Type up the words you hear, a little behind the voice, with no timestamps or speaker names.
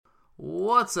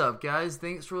What's up, guys?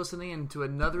 Thanks for listening in to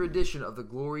another edition of the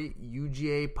Glory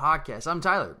UGA podcast. I'm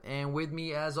Tyler, and with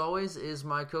me, as always, is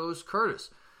my co-host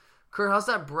Curtis. Kurt, how's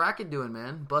that bracket doing,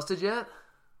 man? Busted yet?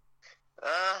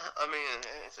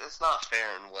 It's not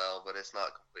faring well, but it's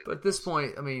not completely. But at this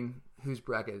point, whose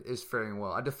bracket is faring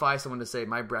well? I defy someone to say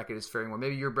my bracket is faring well.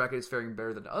 Maybe your bracket is faring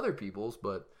better than other people's,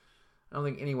 but I don't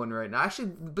think anyone right now. Actually,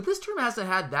 but this term hasn't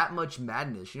had that much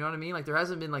madness. You know what I mean? Like, there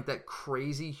hasn't been like that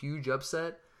crazy, huge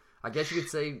upset. I guess you could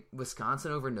say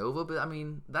Wisconsin over Nova, but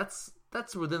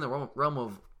that's within the realm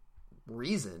of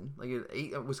reason. Like,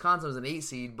 Wisconsin was an 8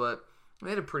 seed, but they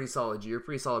had a pretty solid year,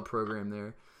 pretty solid program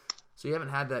there. So you haven't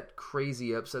had that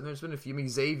crazy upset. There's been a few.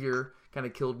 Xavier kind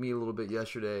of killed me a little bit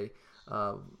yesterday.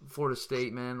 Florida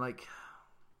State, man,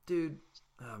 dude,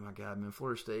 oh my God, man,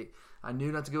 Florida State. I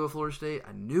knew not to go with Florida State.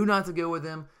 I knew not to go with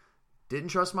them. Didn't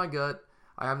trust my gut.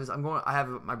 I have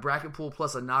my bracket pool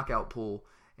plus a knockout pool.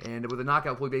 And with a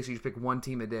knockout pool, you basically just pick one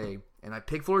team a day. And I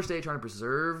picked Florida State, trying to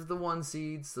preserve the 1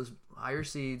 seeds, those higher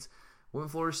seeds. Went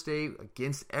with Florida State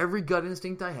against every gut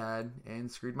instinct I had and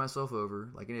screwed myself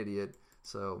over like an idiot.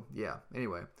 So, yeah.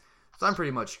 Anyway. So I'm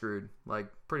pretty much screwed.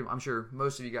 I'm sure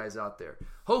most of you guys out there.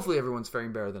 Hopefully everyone's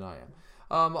faring better than I am.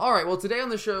 All right. Well, today on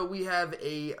the show, we have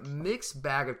a mixed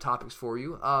bag of topics for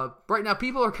you. Right now,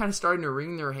 people are kind of starting to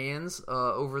wring their hands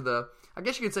over I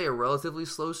guess you could say a relatively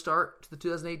slow start to the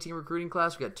 2018 recruiting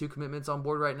class. We got 2 commitments on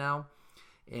board right now,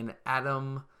 in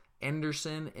Adam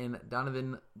Anderson and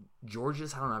Donovan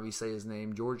Georges. I don't know how you say his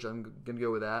name. George, I'm going to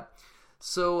go with that.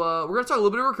 So we're going to talk a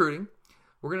little bit of recruiting.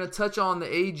 We're going to touch on the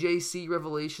AJC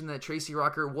revelation that Tracy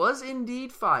Rocker was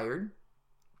indeed fired.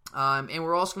 And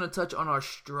we're also going to touch on our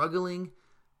struggling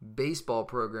baseball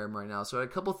program right now. So I had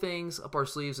a couple things up our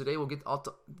sleeves today. We'll get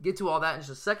to all that in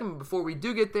just a second. But before we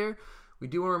do get there, we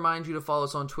do want to remind you to follow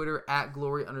us on Twitter at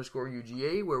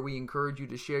glory_UGA, where we encourage you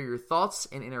to share your thoughts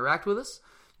and interact with us.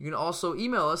 You can also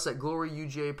email us at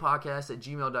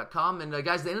gloryugapodcast@gmail.com. And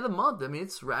guys, the end of the month,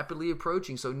 it's rapidly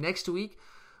approaching. So next week,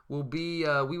 we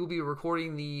will be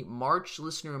recording the March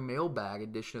listener mailbag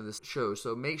edition of this show.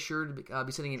 So make sure to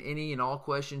be sending in any and all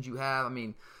questions you have.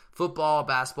 Football,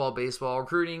 basketball, baseball,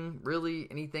 recruiting, really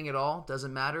anything at all,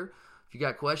 doesn't matter. If you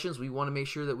got questions, we want to make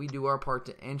sure that we do our part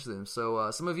to answer them.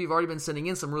 So some of you have already been sending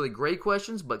in some really great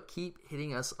questions, but keep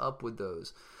hitting us up with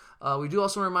those. We do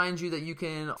also remind you that you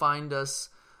can find us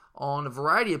on a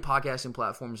variety of podcasting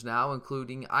platforms now,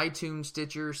 including iTunes,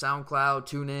 Stitcher, SoundCloud,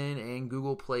 TuneIn, and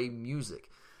Google Play Music.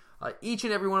 Each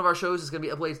and every one of our shows is going to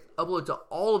be uploaded to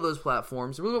all of those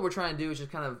platforms. And really what we're trying to do is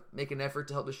just kind of make an effort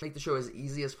to help make the show as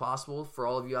easy as possible for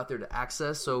all of you out there to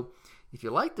access. So if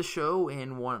you like the show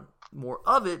and want more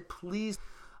of it, please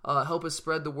help us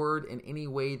spread the word in any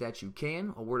way that you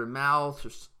can. A word of mouth.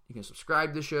 You can subscribe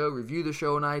to the show, review the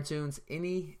show on iTunes.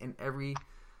 Any and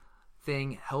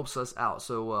everything helps us out.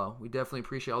 So we definitely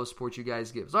appreciate all the support you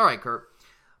guys give us. All right, Kurt.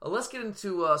 Let's get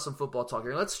into some football talk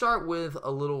here. Let's start with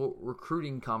a little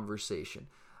recruiting conversation.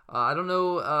 I don't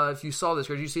know if you saw this.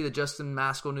 Did you see the Justin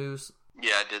Maskell news?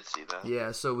 Yeah, I did see that.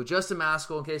 Yeah, so with Justin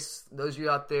Maskell, in case those of you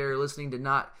out there listening did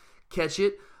not catch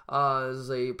it, this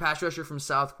is a pass rusher from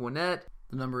South Gwinnett,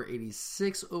 the number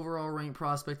 86 overall ranked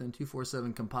prospect and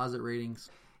 247 composite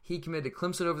ratings. He committed to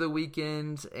Clemson over the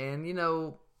weekend,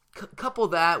 and couple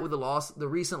that with the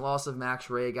recent loss of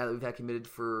Max Ray, a guy that we've had committed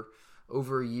for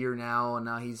over a year now, and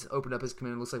now he's opened up his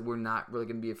commitment. Looks like we're not really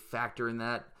going to be a factor in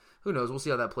that. Who knows? We'll see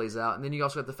how that plays out. And then you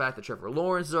also got the fact that Trevor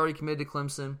Lawrence is already committed to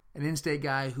Clemson, an in-state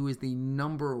guy who is the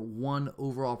number 1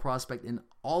 overall prospect in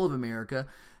all of America,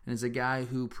 and is a guy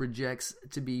who projects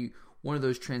to be one of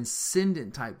those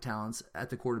transcendent type talents at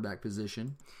the quarterback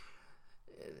position.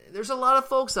 There's a lot of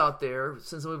folks out there,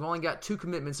 since we've only got 2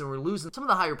 commitments and we're losing some of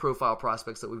the higher profile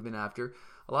prospects that we've been after.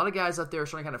 A lot of guys out there are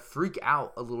starting to kind of freak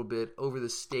out a little bit over the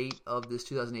state of this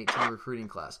 2018 recruiting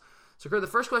class. So, Kurt, the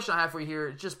first question I have for you here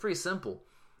is just pretty simple.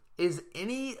 Is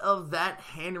any of that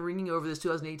hand-wringing over this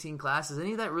 2018 class, is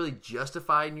any of that really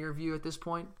justified in your view at this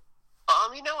point?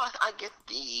 I get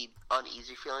the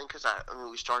uneasy feeling because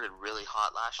we started really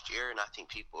hot last year, and I think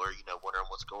people are wondering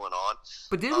what's going on.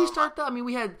 But did we start that?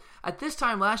 We had at this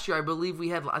time last year, I believe we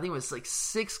had, I think it was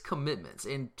 6 commitments,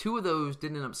 and 2 of those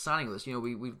didn't end up signing with us. I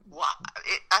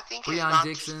think Breon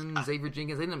Dixon, Xavier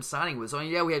Jenkins, they ended up signing with us. So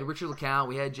yeah, we had Richard LeCount,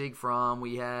 we had Jake Fromm,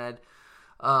 we had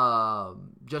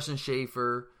Justin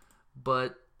Schaefer,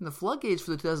 but the floodgates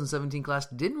for the 2017 class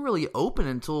didn't really open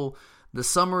until the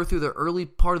summer through the early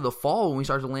part of the fall when we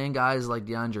started to land guys like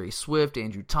DeAndre Swift,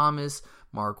 Andrew Thomas,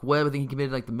 Mark Webb. I think he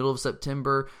committed the middle of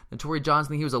September. Notori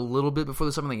Johnson, he was a little bit before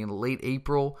the summer, in late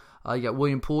April. You got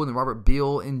William Poole and then Robert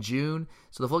Beal in June.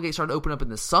 So the floodgates started to open up in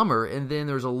the summer, and then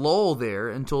there was a lull there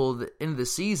until the end of the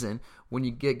season when you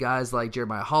get guys like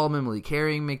Jeremiah Holloman, Malik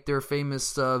Herring make their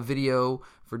famous video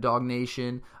for Dog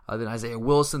Nation. Then Isaiah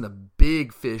Wilson, the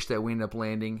big fish that we ended up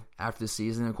landing after the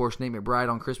season. And of course, Nate McBride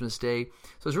on Christmas Day.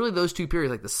 So it's really those two periods,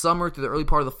 like the summer through the early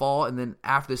part of the fall, and then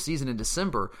after the season in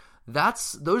December.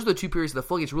 Those are the two periods the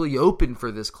floodgates really open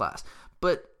for this class.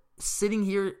 But sitting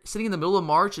in the middle of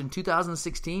March in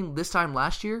 2016, this time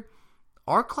last year,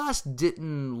 our class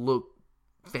didn't look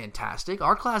fantastic.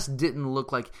 Our class didn't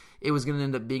look like it was going to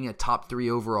end up being a top 3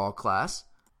 overall class.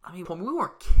 I mean, we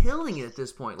weren't killing it at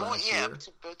this point last year.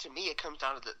 But to me, it comes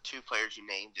down to the 2 players you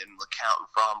named and LeCount and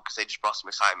Fromm, because they just brought some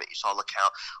excitement. You saw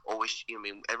LeCount always,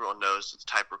 everyone knows the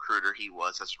type of recruiter he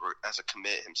was as a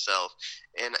commit himself.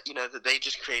 And, they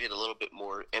just created a little bit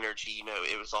more energy.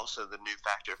 It was also the new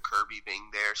factor of Kirby being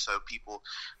there, so people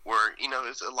were, it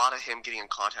was a lot of him getting in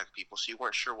contact with people, so you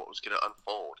weren't sure what was going to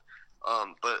unfold.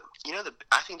 But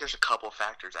I think there's a couple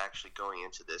factors actually going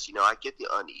into this. I get the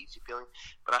uneasy feeling,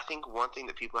 but I think one thing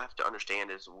that people have to understand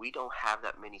is we don't have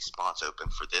that many spots open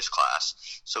for this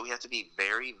class. So we have to be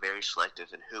very, very selective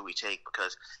in who we take,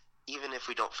 because even if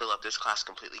we don't fill up this class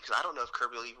completely, because I don't know if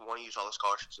Kirby will even want to use all the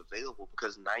scholarships available,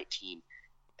 because 19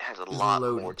 has a lot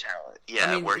more talent.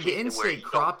 Yeah, the in-state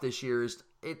crop this year is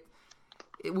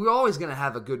we're always going to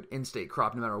have a good in-state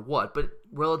crop no matter what, but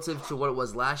relative to what it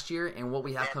was last year and what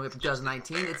we have coming up in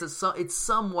 2019, it's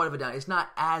somewhat of a down. It's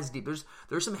not as deep.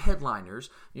 There's some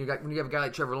headliners. When you have a guy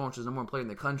like Trevor Lawrence, who's the number 1 player in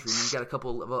the country, and you've got a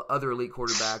couple of other elite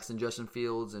quarterbacks in Justin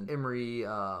Fields and Emory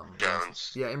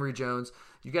Jones. Yeah, Emory Jones.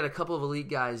 You've got a couple of elite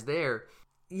guys there.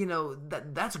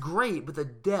 That's great, but the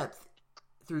depth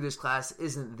through this class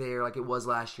isn't there like it was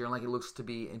last year and like it looks to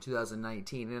be in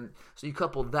 2019. And so you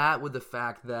couple that with the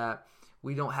fact that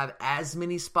we don't have as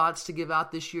many spots to give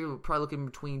out this year. We're probably looking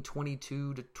between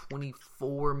 22 to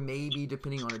 24 maybe,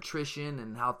 depending on attrition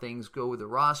and how things go with the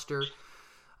roster.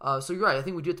 So you're right. I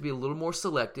think we do have to be a little more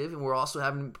selective, and we're probably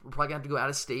going to have to go out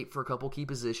of state for a couple key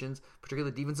positions,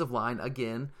 particularly the defensive line.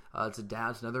 Again, it's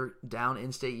another down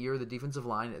in-state year of the defensive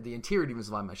line. The interior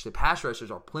defensive line, actually. The pass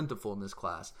rushers are plentiful in this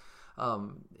class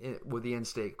with the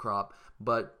in-state crop,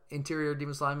 but interior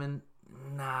defensive linemen,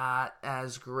 not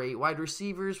as great. Wide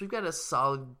receivers, we've got a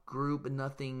solid group, but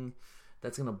nothing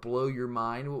that's going to blow your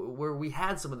mind, where we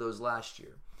had some of those last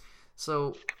year.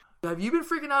 So have you been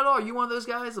freaking out at all? Are you one of those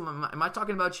guys? Am I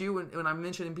talking about you when I'm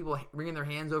mentioning people wringing their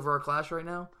hands over our class right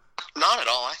now? Not at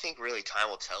all. I think really time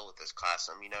will tell with this class.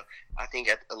 I think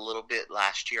a little bit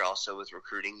last year also with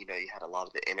recruiting, you had a lot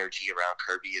of the energy around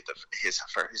Kirby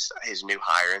for his new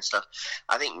hire and stuff.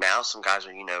 I think now some guys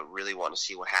are, really wanting to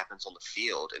see what happens on the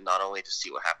field, and not only to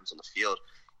see what happens on the field,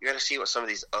 you got to see what some of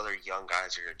these other young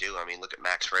guys are going to do. Look at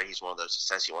Max Ray. He's one of those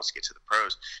that says he wants to get to the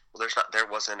pros. Well, there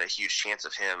wasn't a huge chance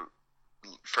of him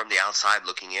from the outside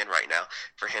looking in right now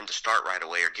for him to start right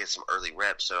away or get some early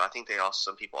reps. So I think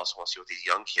some people also want to see what these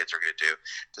young kids are going to do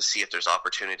to see if there's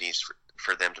opportunities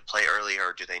for them to play earlier,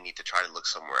 or do they need to try to look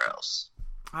somewhere else.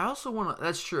 I also want to –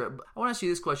 that's true. I want to ask you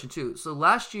this question too. So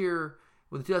last year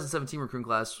with the 2017 recruiting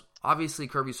class, obviously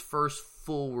Kirby's first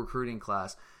full recruiting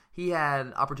class, he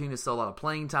had opportunity to sell a lot of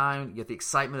playing time. You get the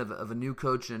excitement of a new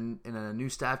coach and a new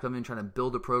staff coming in trying to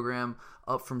build a program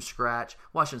up from scratch.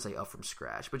 Well, I shouldn't say up from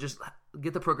scratch, but just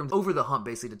get the program over the hump,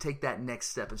 basically, to take that next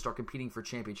step and start competing for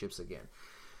championships again.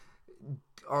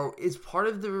 Is part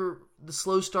of the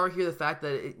slow start here the fact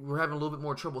that we're having a little bit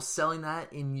more trouble selling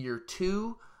that in year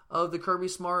 2 of the Kirby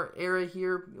Smart era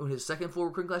here with his second full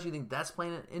recruiting class? You think that's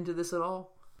playing into this at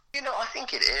all? I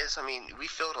think it is. We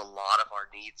filled a lot of our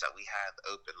needs that we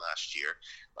had open last year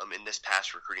in this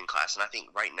past recruiting class. And I think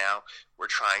right now we're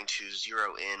trying to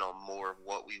zero in on more of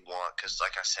what we want, because,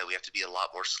 like I said, we have to be a lot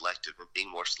more selective, and being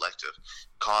more selective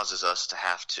causes us to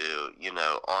have to,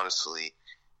 honestly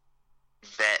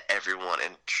vet everyone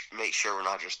and make sure we're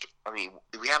not just we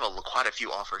have quite a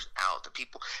few offers out. The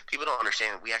people don't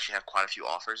understand that we actually have quite a few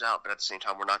offers out, but at the same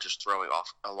time we're not just throwing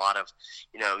off a lot of,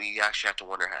 you actually have to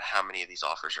wonder how many of these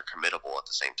offers are committable at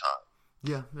the same time.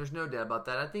 Yeah, there's no doubt about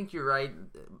that. I think you're right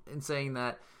in saying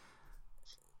that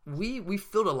we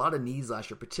filled a lot of needs last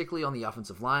year, particularly on the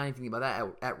offensive line. Thinking about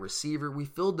that at receiver, we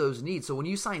filled those needs. So when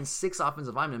you sign 6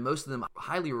 offensive linemen, most of them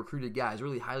highly recruited guys,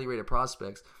 really highly rated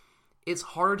prospects, it's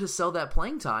harder to sell that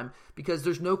playing time because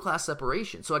there's no class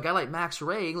separation. So a guy like Max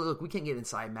Ray, look, we can't get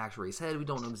inside Max Ray's head. We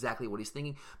don't know exactly what he's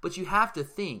thinking. But you have to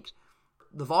think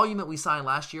the volume that we signed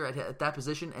last year at that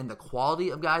position and the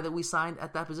quality of guy that we signed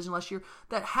at that position last year,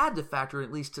 that had to factor in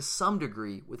at least to some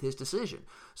degree with his decision.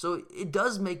 So it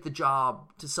does make the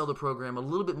job to sell the program a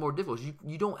little bit more difficult.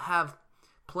 You don't have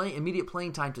immediate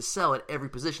playing time to sell at every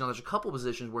position. Now, there's a couple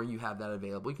positions where you have that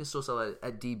available. You can still sell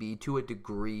at DB to a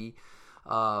degree.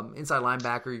 Inside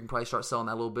linebacker, you can probably start selling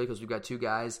that a little bit because we've got two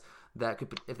guys that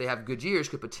could, if they have good years,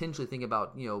 could potentially think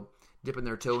about, dipping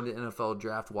their toe into NFL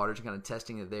draft waters and kind of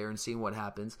testing it there and seeing what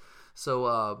happens.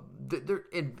 So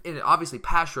and obviously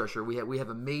pass rusher, we have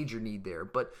a major need there.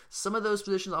 But some of those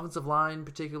positions, offensive line in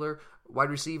particular, wide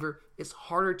receiver, it's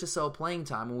harder to sell playing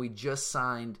time when we just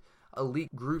signed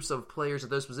elite groups of players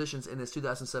at those positions in this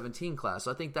 2017 class.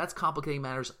 So I think that's complicating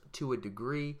matters to a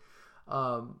degree.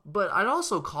 But I'd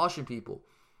also caution people,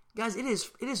 guys, it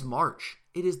is March.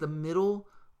 It is the middle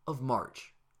of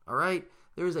March. All right?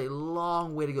 There is a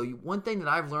long way to go. One thing that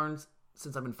I've learned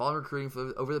since I've been following recruiting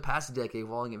for over the past decade,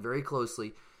 following it very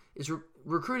closely, is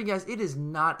recruiting, guys, it is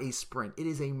not a sprint. It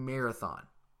is a marathon.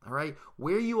 All right?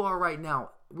 Where you are right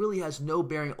now really has no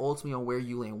bearing ultimately on where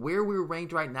you land. Where we're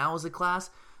ranked right now as a class,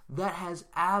 that has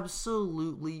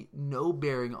absolutely no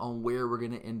bearing on where we're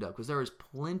going to end up, because there is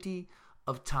plenty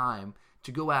of time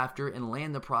to go after and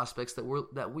land the prospects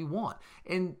that we want.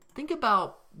 And think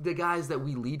about the guys that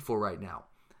we lead for right now.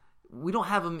 We don't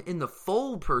have them in the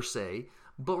fold per se,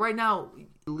 but right now,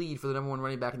 lead for the number one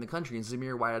running back in the country in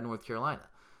Zamir White out of North Carolina.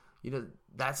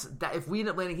 That's that. If we end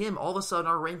up landing him, all of a sudden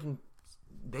our ranking,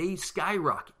 they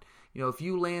skyrocket. If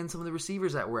you land some of the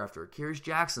receivers that we're after, Karius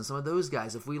Jackson, some of those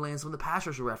guys, if we land some of the pass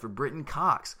rushers we're after, Britton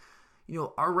Cox,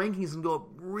 our rankings can go up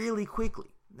really quickly.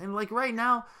 And like right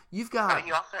now, you've got. I think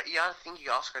you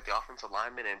also got the offensive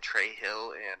lineman and Trey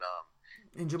Hill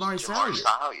and Jamari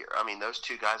Salyer. I mean, those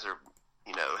two guys are.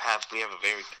 We have a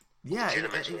very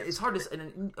it's hard to,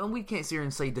 and we can't sit here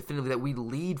and say definitively that we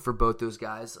lead for both those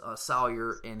guys,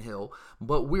 Salyer and Hill,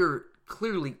 but we're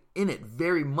clearly in it,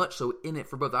 very much so in it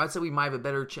for both. I'd say we might have a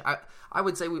better. I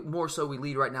would say more so we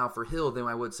lead right now for Hill than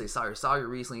I would say Salyer. Salyer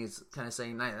recently is kind of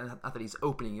saying, not that he's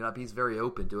opening it up, he's very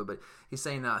open to it, but he's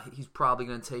saying he's probably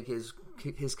going to take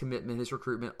his commitment, his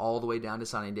recruitment all the way down to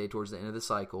signing day towards the end of the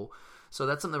cycle. So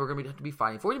that's something that we're going to have to be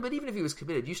fighting for. But even if he was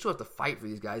committed, you still have to fight for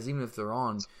these guys, even if they're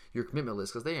on your commitment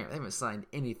list, because they haven't signed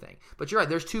anything. But you're right,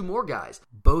 there's two more guys,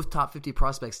 both top 50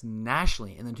 prospects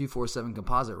nationally in the 247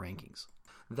 composite rankings,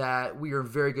 that we are in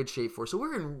very good shape for. So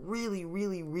we're in really,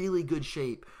 really, really good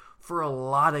shape for a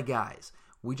lot of guys.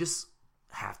 We just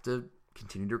have to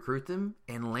continue to recruit them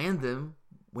and land them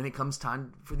when it comes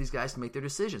time for these guys to make their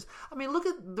decisions. I mean, look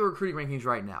at the recruiting rankings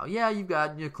right now. Yeah, you've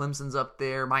got Clemson's up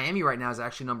there. Miami right now is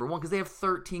actually number one because they have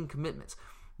 13 commitments.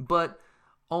 But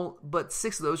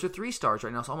 6 of those are 3-stars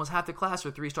right now. So almost half the class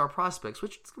are 3-star prospects,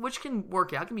 which can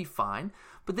work out, can be fine.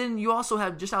 But then you also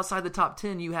have, just outside the top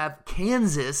 10, you have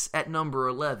Kansas at number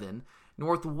 11,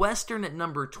 Northwestern at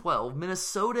number 12,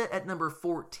 Minnesota at number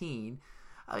 14.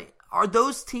 Are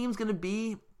those teams going to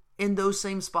be in those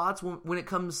same spots when it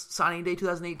comes signing day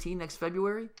 2018 next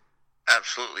February?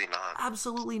 Absolutely not.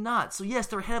 Absolutely not. So yes,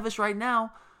 they're ahead of us right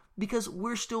now because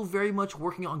we're still very much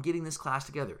working on getting this class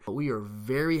together. But we are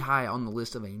very high on the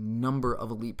list of a number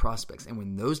of elite prospects. And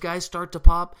when those guys start to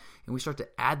pop and we start to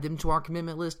add them to our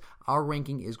commitment list, our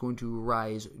ranking is going to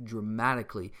rise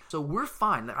dramatically. So we're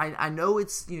fine. I know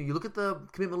it's, you look at the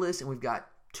commitment list and we've got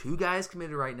 2 guys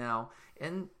committed right now.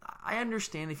 And I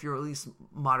understand if you're at least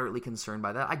moderately concerned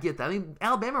by that. I get that. I mean,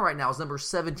 Alabama right now is number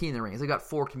 17 in the rankings. They got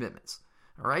 4 commitments.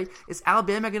 All right? Is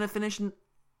Alabama going to finish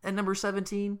at number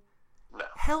 17? No.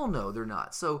 Hell no, they're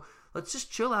not. So let's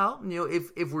just chill out.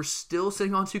 If we're still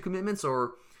sitting on 2 commitments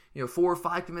or 4 or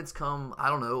 5 commitments come, I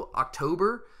don't know,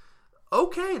 October,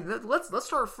 okay, let's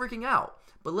start freaking out.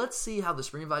 But let's see how the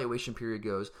spring evaluation period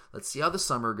goes. Let's see how the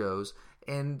summer goes.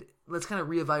 And let's kind of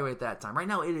reevaluate that time. Right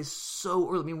now, it is so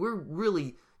early. I mean, we're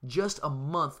really just a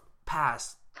month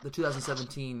past the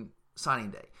 2017 signing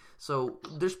day. So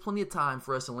there's plenty of time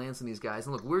for us to land some of these guys.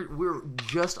 And look, we're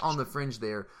just on the fringe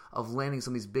there of landing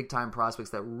some of these big-time prospects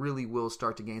that really will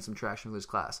start to gain some traction for this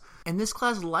class. And this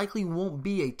class likely won't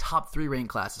be a top 3 ranked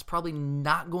class. It's probably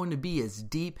not going to be as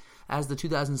deep as the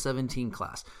 2017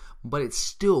 class. But it's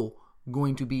still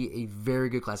going to be a very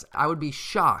good class. I would be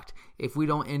shocked if we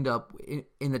don't end up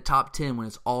in the top 10 when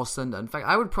it's all said and done. In fact,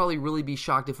 I would probably really be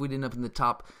shocked if we'd end up in the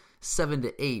top 7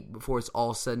 to 8 before it's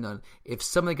all said and done. If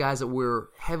some of the guys that we're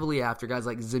heavily after, guys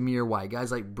like Zamir White,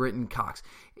 guys like Britton Cox,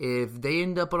 if they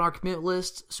end up on our commit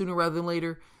list sooner rather than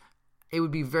later, it would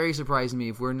be very surprising to me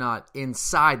if we're not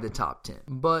inside the top 10.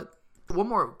 But one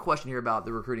more question here about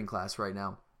the recruiting class right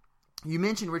now. You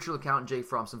mentioned Richard LeCounte and Jake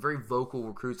Fromm, some very vocal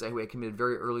recruits who had committed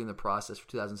very early in the process for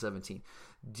 2017.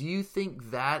 Do you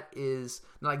think that is,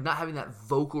 like, not having that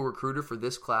vocal recruiter for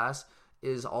this class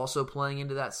is also playing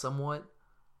into that somewhat?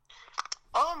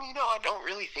 I don't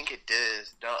really think it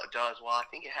does. Well, I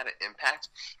think it had an impact.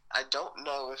 I don't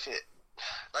know if it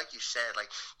like you said,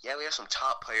 yeah, we have some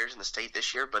top players in the state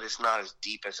this year, but it's not as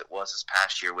deep as it was this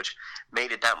past year, which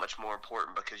made it that much more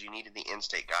important because you needed the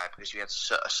in-state guy because you had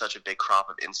such a big crop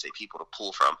of in-state people to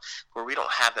pull from. Where we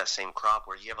don't have that same crop,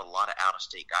 where you have a lot of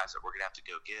out-of-state guys that we're gonna have to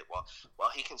go get.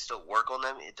 While he can still work on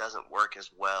them, it doesn't work as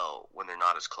well when they're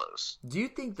not as close. Do you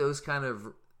think those kind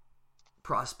of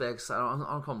prospects, I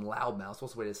don't call them loudmouths,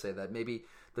 what's the way to say that? Maybe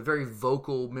the very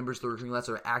vocal members of the recruiting class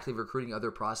are actively recruiting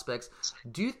other prospects.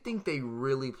 Do you think they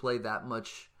really play that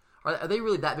much? Are they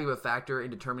really that big of a factor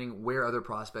in determining where other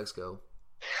prospects go?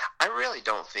 I really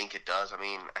don't think it does. I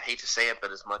mean, I hate to say it,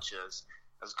 but as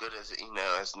good as,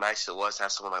 as nice as it was to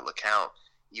have someone like LeCount,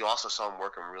 you also saw him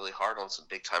working really hard on some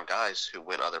big-time guys who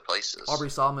went other places. Aubrey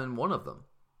Solomon, one of them.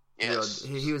 Yes.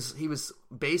 He was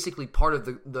basically part of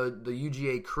the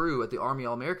UGA crew at the Army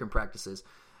All-American practices,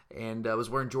 and was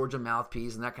wearing Georgia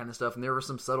mouthpiece and that kind of stuff. And there were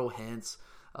some subtle hints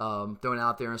thrown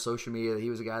out there on social media that he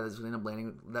was a guy that we were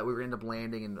going to end up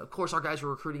landing. And of course, our guys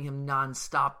were recruiting him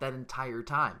nonstop that entire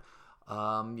time.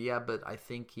 But I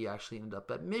think he actually ended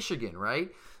up at Michigan, right?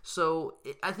 So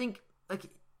I think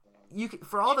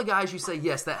for all the guys you say,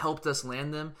 yes, that helped us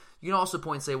land them, you can also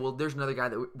point and say, well, there's another guy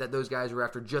that those guys were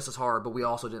after just as hard, but we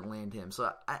also didn't land him.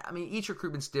 So, I mean, each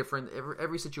recruitment's different.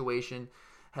 Every situation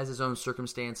has its own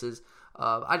circumstances.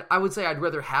 I would say I'd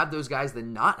rather have those guys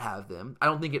than not have them. I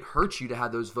don't think it hurts you to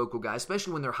have those vocal guys,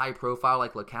 especially when they're high profile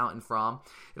like LeCount and Fromm.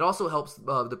 It also helps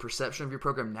the perception of your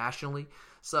program nationally.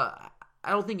 So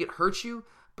I don't think it hurts you,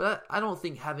 but I don't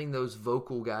think having those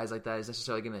vocal guys like that is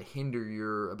necessarily going to hinder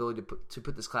your ability to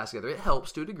put this class together. It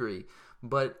helps to a degree,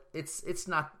 but it's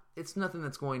nothing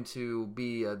that's going to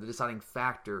be the deciding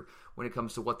factor when it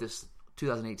comes to what this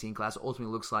 2018 class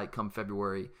ultimately looks like come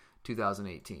February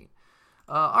 2018.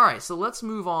 All right, so let's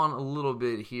move on a little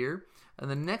bit here. And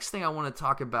the next thing I want to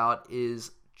talk about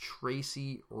is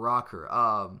Tracy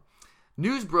Rocker.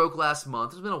 News broke last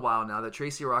month, it's been a while now, that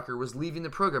Tracy Rocker was leaving the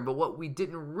program, but what we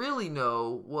didn't really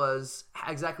know was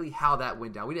exactly how that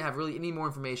went down. We didn't have really any more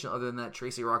information other than that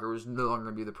Tracy Rocker was no longer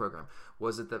going to be the program.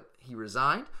 Was it that he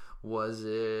resigned? Was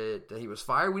it that he was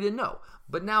fired? We didn't know.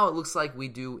 But now it looks like we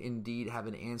do indeed have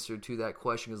an answer to that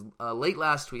question. Because late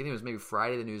last week, I think it was maybe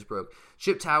Friday, the news broke.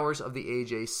 Chip Towers of the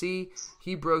AJC,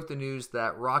 he broke the news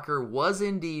that Rocker was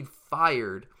indeed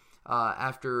fired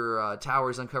after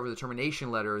Towers uncovered the termination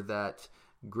letter that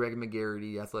Greg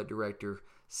McGarity, athletic director,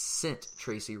 sent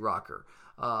Tracy Rocker.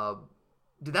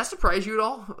 Did that surprise you at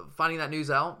all, finding that news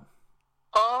out?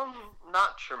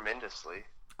 Not tremendously.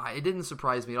 It didn't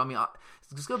surprise me. I mean,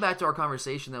 let's go back to our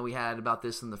conversation that we had about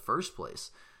this in the first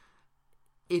place.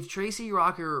 If Tracy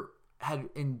Rocker had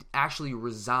actually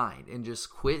resigned and just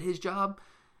quit his job,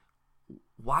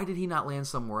 why did he not land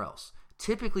somewhere else?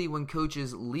 Typically, when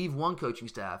coaches leave one coaching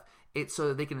staff, it's so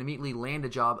that they can immediately land a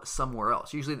job somewhere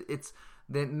else. Usually, it's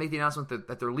they make the announcement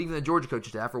that they're leaving the Georgia coaching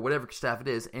staff or whatever staff it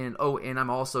is, and I'm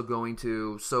also going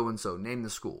to so-and-so, name the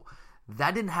school.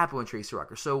 That didn't happen with Tracy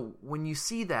Rocker. So when you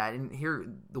see that, and here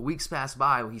the weeks pass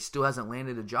by when he still hasn't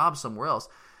landed a job somewhere else,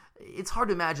 it's hard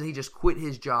to imagine he just quit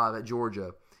his job at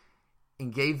Georgia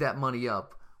and gave that money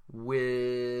up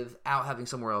without having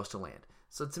somewhere else to land.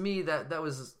 So to me, that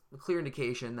was a clear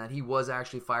indication that he was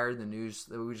actually fired in the news.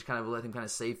 That we just kind of let him kind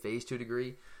of save face to a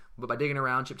degree. But by digging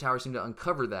around, Chip Towers seemed to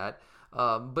uncover that.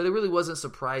 But it really wasn't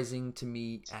surprising to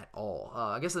me at all.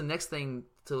 I guess the next thing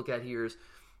to look at here is,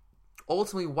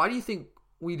 ultimately, why do you think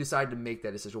we decided to make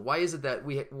that decision? Why is it that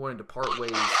we wanted to part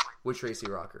ways with Tracy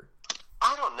Rocker?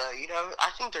 I don't know. I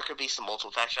think there could be some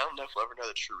multiple factors. I don't know if we'll ever know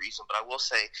the true reason, but I will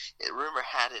say, rumor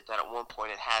had it that at one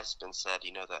point it has been said,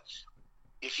 that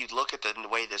if you look at the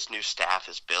way this new staff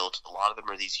is built, a lot of them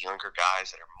are these younger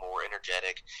guys that are more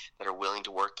energetic, that are willing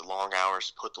to work the long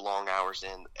hours, put the long hours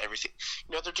in, everything.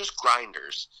 They're just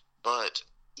grinders, but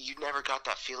you never got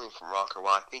that feeling from Rocker.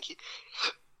 While I think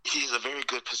he's a very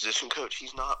good position coach,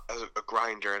 he's not a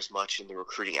grinder as much in the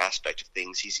recruiting aspect of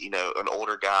things. He's, an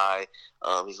older guy.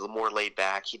 He's a little more laid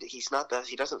back. He's not that.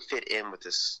 He doesn't fit in with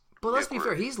this. But let's be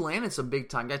fair. He's landed some big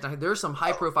time guys. Now, there are some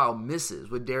high profile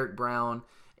misses with Derek Brown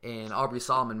and Aubrey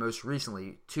Solomon most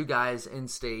recently. Two guys in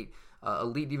state,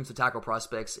 elite defensive tackle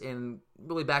prospects, and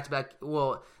really back to back.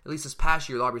 Well, at least this past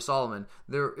year, with Aubrey Solomon,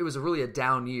 it was really a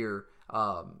down year.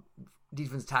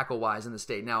 Defensive tackle-wise in the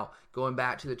state. Now, going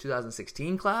back to the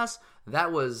 2016 class,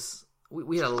 that was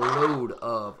we had a load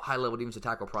of high-level defensive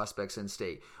tackle prospects in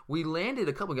state. We landed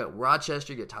a couple. We got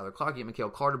Rochester, you get Tyler Clark, you get Mikael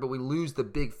Carter, but we lose the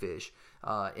big fish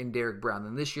in Derek Brown.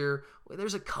 And this year,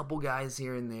 there's a couple guys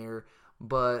here and there,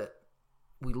 but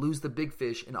we lose the big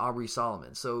fish in Aubrey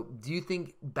Solomon. So do you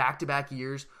think back-to-back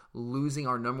years losing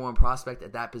our number one prospect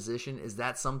at that position, is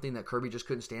that something that Kirby just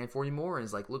couldn't stand for anymore? And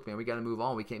is like, look, man, we got to move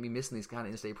on. We can't be missing these kind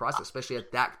of in-state prospects, especially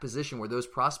at that position where those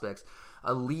prospects,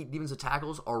 elite defensive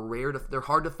tackles, are rare. They're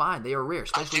hard to find. They are rare,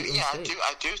 especially in-state.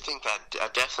 I do think that I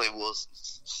definitely will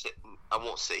I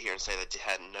won't sit here and say that it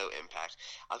had no impact.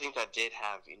 I think that did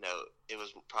have, it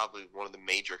was probably one of the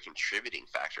major contributing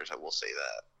factors. I will say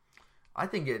that. I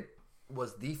think it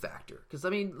was the factor. Because, I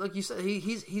mean, like you said,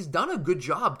 he's done a good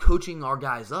job coaching our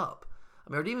guys up. I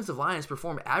mean, our defensive line has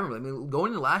performed admirably. I mean,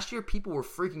 going into last year, people were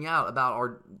freaking out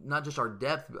about not just our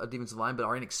depth of defensive line, but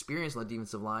our inexperience on the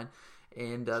defensive line.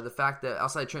 And the fact that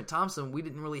outside Trent Thompson, we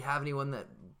didn't really have anyone that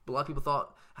a lot of people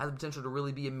thought had the potential to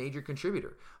really be a major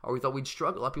contributor. Or we thought we'd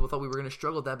struggle. A lot of people thought we were going to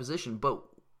struggle at that position. But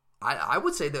I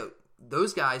would say that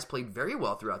those guys played very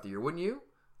well throughout the year, wouldn't you?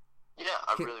 Yeah,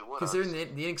 I really would. Considering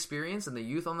the inexperience and the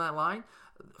youth on that line,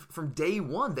 from day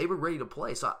one, they were ready to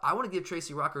play. So I want to give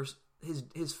Tracy Rocker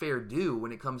his fair due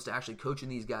when it comes to actually coaching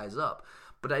these guys up.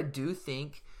 But I do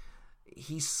think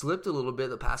he slipped a little bit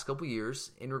the past couple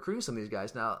years in recruiting some of these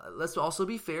guys. Now, let's also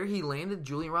be fair. He landed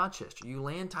Julian Rochester. You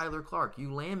land Tyler Clark.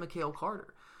 You land Mikhail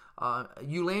Carter.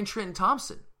 You land Trenton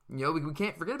Thompson. We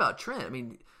can't forget about Trent. I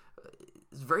mean,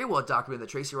 it's very well documented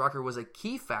that Tracy Rocker was a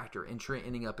key factor in Trent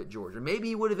ending up at Georgia. Maybe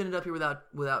he would have ended up here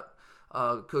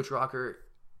without Coach Rocker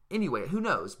anyway. Who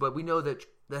knows? But we know that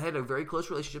they had a very close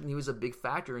relationship, and he was a big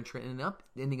factor in Trent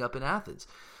ending up in Athens.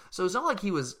 So it's not like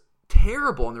he was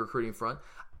terrible on the recruiting front.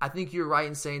 I think you're right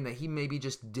in saying that he maybe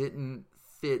just didn't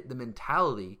fit the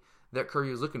mentality that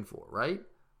Kirby was looking for, right?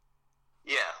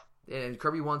 Yeah. And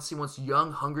Kirby wants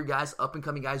young, hungry guys,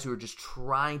 up-and-coming guys who are just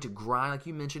trying to grind, like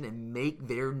you mentioned, and make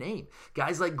their name.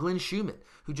 Guys like Glenn Schumann,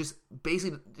 who just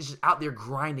basically is just out there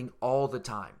grinding all the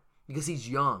time because he's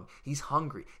young, he's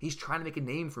hungry, he's trying to make a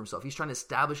name for himself, he's trying to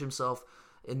establish himself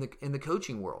in the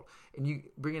coaching world. And you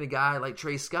bring in a guy like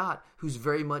Trey Scott, who's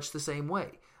very much the same way.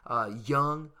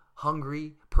 Young,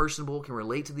 hungry, personable, can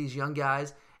relate to these young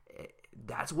guys.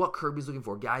 That's what Kirby's looking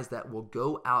for. Guys that will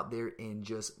go out there and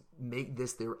just make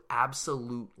this their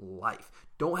absolute life.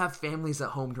 Don't have families at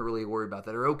home to really worry about,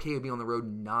 that are okay with being on the road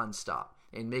nonstop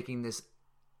and making this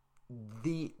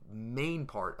the main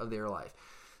part of their life.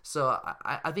 So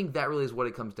I think that really is what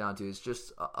it comes down to. It's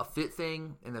just a fit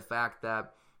thing, and the fact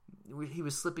that he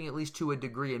was slipping at least to a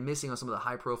degree and missing on some of the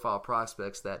high-profile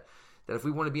prospects that if we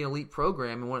want to be an elite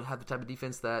program and want to have the type of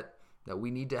defense that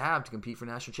we need to have to compete for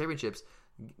national championships,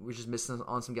 we're just missing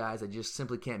on some guys that just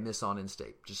simply can't miss on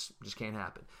in-state. Just can't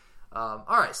happen. All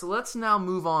right, so let's now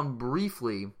move on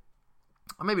briefly,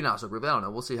 or maybe not so briefly, I don't know.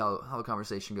 We'll see how the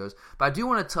conversation goes. But I do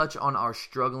want to touch on our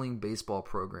struggling baseball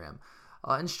program.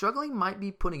 And struggling might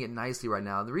be putting it nicely right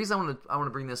now. The reason I want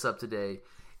to bring this up today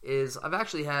is I've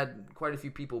actually had quite a few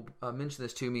people mention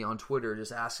this to me on Twitter,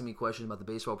 just asking me questions about the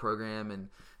baseball program and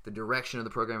the direction of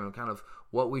the program and kind of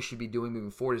what we should be doing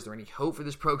moving forward. Is there any hope for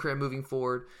this program moving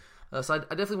forward? So I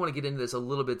definitely want to get into this a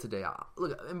little bit today.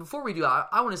 Look, and before we do,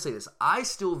 I want to say this. I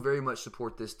still very much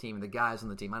support this team and the guys on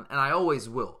the team, and I always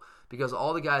will, because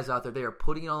all the guys out there, they are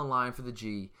putting it on the line for the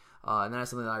G, and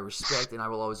that's something that I respect and I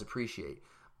will always appreciate.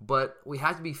 But we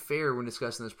have to be fair when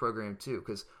discussing this program too,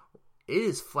 because it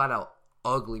is flat out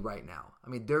ugly right now. I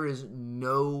mean, there is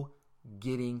no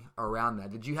getting around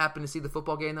that. Did you happen to see the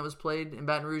football game that was played in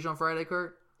Baton Rouge on Friday,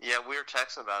 Kurt? Yeah, we were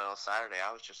texting about it on Saturday.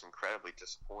 I was just incredibly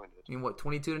disappointed. I mean, what,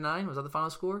 22-9? Was that the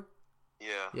final score?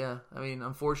 Yeah. Yeah, I mean,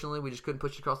 unfortunately, we just couldn't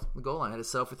push it across the goal line. I had to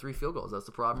settle for 3 field goals. That's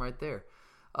the problem right there.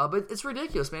 But it's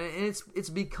ridiculous, man, and it's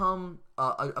become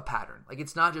a pattern. Like,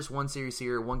 it's not just one series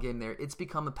here, one game there. It's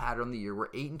become a pattern on the year. We're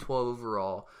 8-12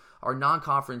 overall. Our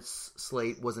non-conference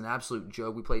slate was an absolute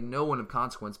joke. We played no one of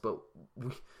consequence, but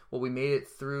we made it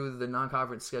through the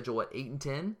non-conference schedule at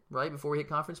 8-10, right, before we hit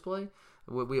conference play.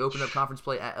 We opened up conference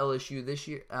play at LSU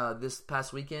this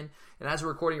past weekend, and as we're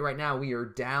recording right now, we are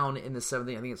down in the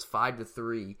 7th. I think it's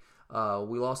 5-3.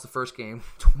 We lost the first game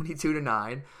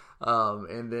 22-9,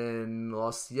 and then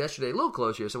lost yesterday a little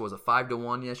close here. So it was a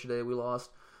 5-1 yesterday. We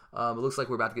lost. It looks like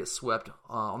we're about to get swept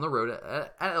on the road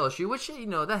at LSU, which,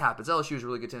 that happens. LSU is a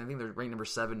really good team. I think they're ranked number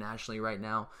 7 nationally right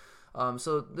now.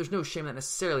 So there's no shame in that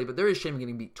necessarily, but there is shame in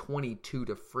getting beat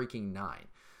 22-9.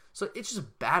 So it's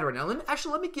just bad right now.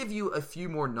 Let me give you a few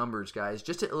more numbers, guys,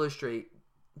 just to illustrate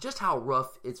just how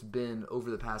rough it's been over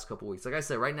the past couple weeks. Like I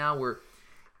said, right now we're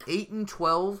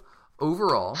 8-12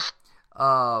 overall,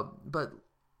 but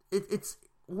it's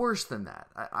worse than that.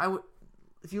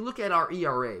 If you look at our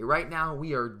ERA, right now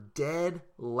we are dead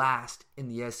last in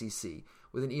the SEC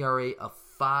with an ERA of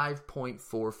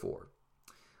 5.44.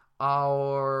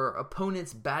 Our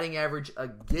opponent's batting average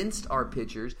against our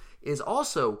pitchers is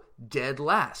also dead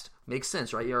last. Makes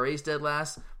sense, right? ERA is dead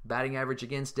last. Batting average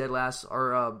against dead last.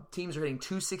 Our teams are hitting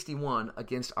 .261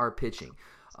 against our pitching.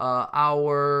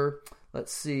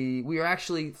 Let's see, we are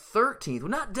actually 13th. We're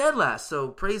not dead last, so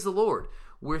praise the Lord.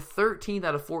 We're 13th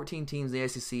out of 14 teams in the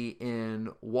SEC in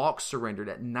walks surrendered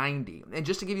at 90. And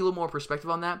just to give you a little more perspective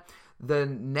on that, the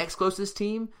next closest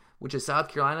team, which is South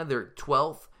Carolina, they're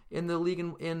 12th in the league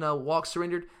in walks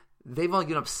surrendered. They've only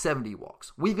given up 70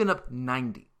 walks. We've given up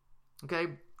 90. Okay?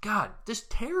 God,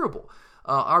 just terrible.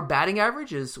 Our batting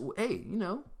average is, a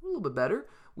little bit better.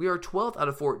 We are 12th out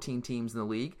of 14 teams in the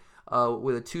league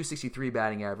with a .263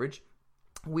 batting average.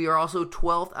 We are also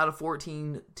 12th out of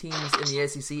 14 teams in the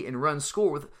SEC in runs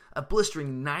scored with a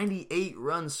blistering 98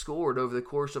 runs scored over the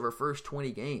course of our first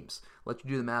 20 games. Let you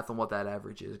do the math on what that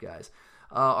average is, guys.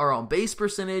 Our on-base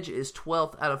percentage is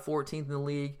 12th out of 14th in the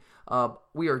league.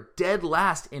 We are dead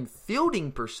last in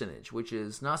fielding percentage, which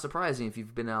is not surprising if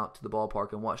you've been out to the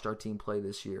ballpark and watched our team play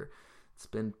this year. It's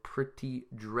been pretty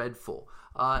dreadful.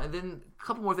 And then a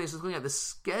couple more things. Looking at the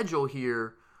schedule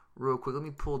here real quick. Let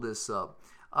me pull this up.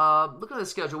 Looking at the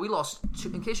schedule, we lost,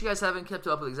 in case you guys haven't kept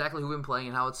up with exactly who we've been playing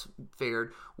and how it's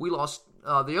fared, we lost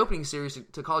the opening series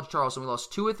to College Charleston. We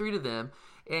lost 2 of 3 to them.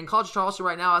 And College Charleston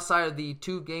right now, outside of the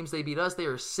 2 games they beat us, they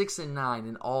are 6-9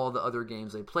 in all the other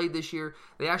games they played this year.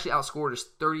 They actually outscored us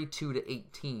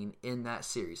 32-18 in that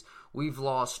series. We've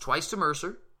lost twice to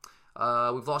Mercer.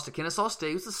 We've lost to Kennesaw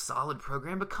State. It's a solid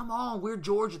program, but come on, we're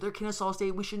Georgia. They're Kennesaw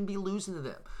State. We shouldn't be losing to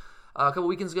them. A couple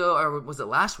weekends ago, or was it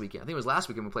last weekend? I think it was last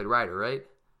weekend we played Rider, right?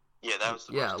 Yeah, that was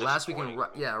the most last weekend.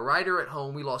 Yeah, Rider at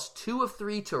home. We lost 2 of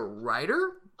 3 to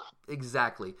Rider.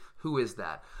 Exactly. Who is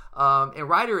that? And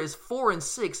Rider is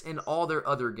 4-6 in all their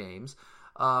other games.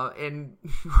 And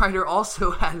Rider also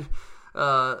had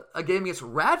a game against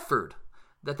Radford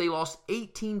that they lost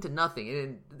 18-0.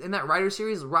 And in that Rider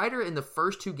series, Rider in the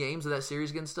first 2 games of that series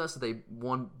against us that they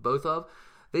won both of,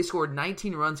 they scored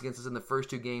 19 runs against us in the first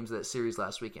 2 games of that series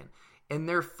last weekend. In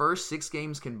their first 6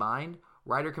 games combined,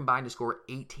 Rider combined to score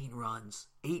 18 runs.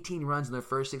 18 runs in their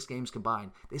first 6 games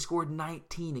combined. They scored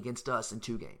 19 against us in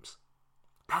 2 games.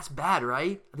 That's bad,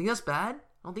 right? I think that's bad. I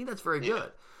don't think that's very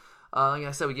good. Like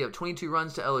I said, we gave up 22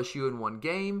 runs to LSU in 1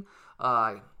 game.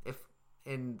 If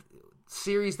in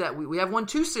series that we have won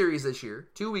 2 series this year,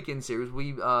 2 weekend series.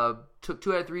 We took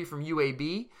 2 out of 3 from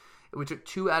UAB. We took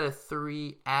 2 out of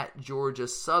 3 at Georgia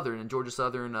Southern, and Georgia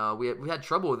Southern we had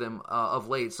trouble with them of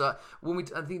late. So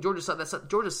I think Georgia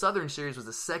Southern series was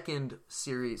the second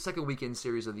weekend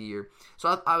series of the year.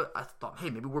 So I thought, hey,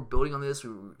 maybe we're building on this.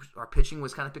 Our pitching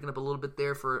was kind of picking up a little bit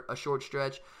there for a short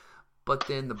stretch, but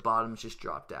then the bottoms just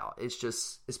dropped out.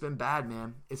 It's been bad,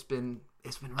 man. It's been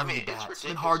really bad. It's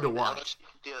been hard to watch.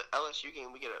 The LSU game,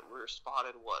 we're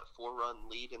spotted 4-run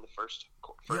lead in the first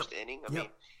inning. I mean.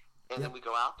 And then we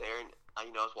go out there, and I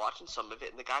was watching some of it,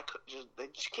 and the guy they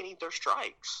just can't eat their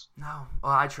strikes. No,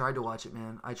 I tried to watch it,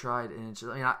 man. I tried, and it's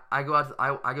just, I go out,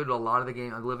 I go to a lot of the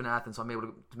games. I live in Athens, so I'm able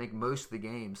to make most of the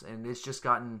games, and it's just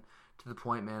gotten to the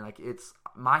point, man. Like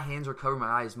my hands are covering my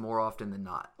eyes more often than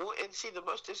not. Well, and see, the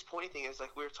most disappointing thing is like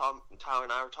Tyler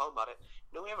and I were talking about it.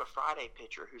 We have a Friday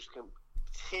pitcher who's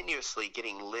continuously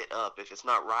getting lit up. If it's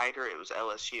not Rider, it was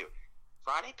LSU.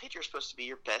 Friday pitcher is supposed to be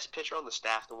your best pitcher on the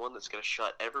staff, the one that's going to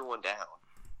shut everyone down.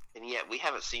 And yet we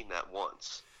haven't seen that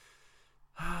once.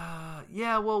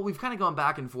 Yeah, well, we've kind of gone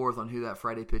back and forth on who that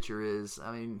Friday pitcher is.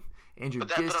 I mean, Andrew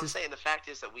Gist. But I'm saying the fact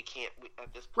is that we can't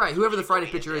at this point. Right, whoever the Friday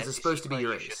pitcher is supposed to be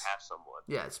your ace. You should have someone.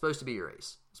 Yeah, it's supposed to be your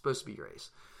ace.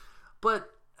 But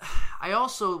I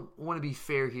also want to be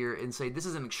fair here and say this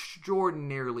is an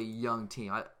extraordinarily young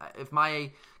team. If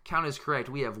my count is correct,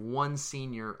 we have 1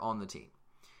 senior on the team.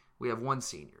 We have 1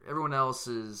 senior. Everyone else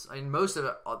is, most of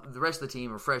the rest of the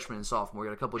team are freshmen and sophomore. We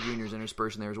got a couple of juniors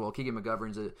interspersed in there as well. Keegan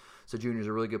McGovern's a junior, is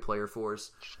a really good player for us.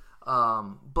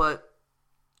 But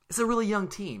it's a really young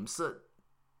team. So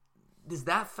does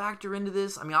that factor into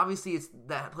this? I mean, obviously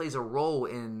that plays a role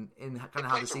in kind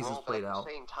of how the season's played out. At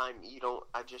the same time,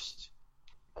 I just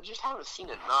haven't seen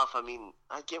enough. I mean,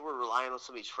 I get we're relying on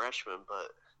some of these freshmen, but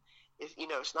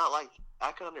it's not like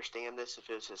I could understand this if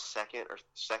it was his second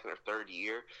or third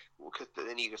year, because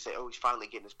then you could say, oh, he's finally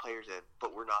getting his players in,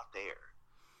 but we're not there.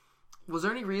 Was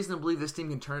there any reason to believe this team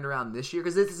can turn it around this year?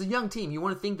 Because it's a young team. You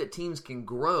want to think that teams can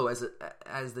grow as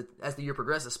the year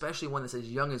progresses, especially one that's as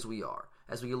young as we are,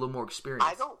 as we get a little more experience.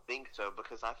 I don't think so,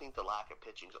 because I think the lack of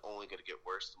pitching is only going to get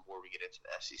worse the more we get into the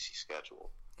SEC schedule.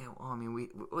 Yeah, well, I mean,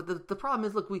 the problem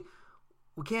is, look, we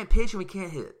can't pitch and we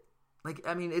can't hit. Like,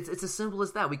 I mean, it's as simple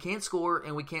as that. We can't score,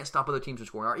 and we can't stop other teams from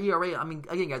scoring. Our ERA, I mean,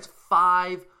 again, guys,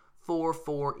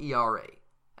 5.44 ERA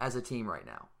as a team right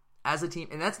now. as a team,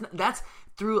 and that's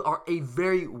through a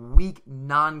very weak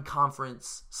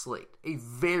non-conference slate. A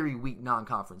very weak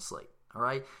non-conference slate. All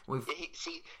right. The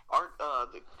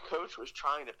coach was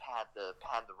trying to pad the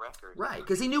record, right?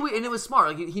 Because he knew, and it was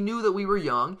smart. Like, he knew that we were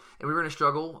young and we were going to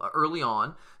struggle early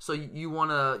on. So you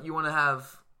want to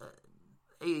have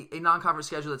a non-conference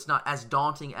schedule that's not as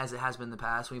daunting as it has been in the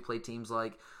past. When we play teams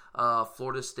like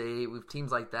Florida State, with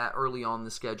teams like that early on in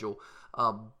the schedule.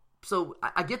 So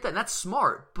I get that, and that's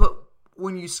smart. But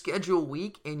when you schedule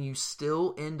weak and you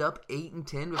still end up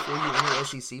 8-10 before you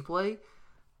enter SEC play,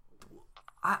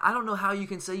 I don't know how you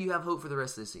can say you have hope for the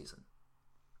rest of the season.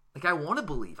 Like, I want to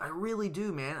believe. I really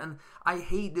do, man. And I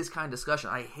hate this kind of discussion.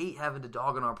 I hate having to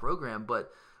dog on our program. But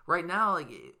right now, like,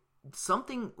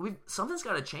 something's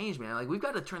got to change, man. Like, we've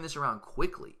got to turn this around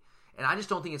quickly. And I just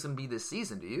don't think it's going to be this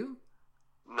season. Do you?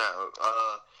 No.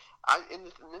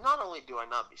 Not only do I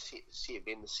not see it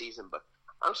being the season, but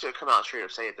I'm just going to come out straight and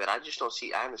say it that I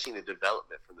haven't seen the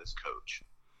development from this coach.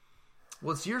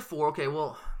 Well, it's year 4. Okay,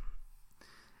 well...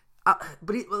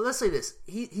 But let's say this.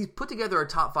 He's put together a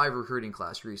top 5 recruiting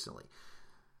class recently.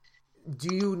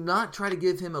 Do you not try to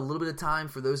give him a little bit of time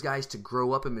for those guys to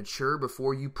grow up and mature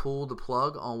before you pull the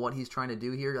plug on what he's trying to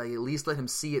do here? Like, at least let him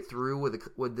see it through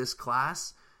with this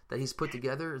class that he's put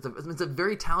together. It's a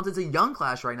very talented, it's a young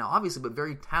class right now, obviously, but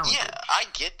very talented. Yeah, I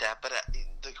get that, but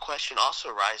the question also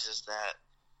arises that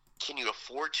can you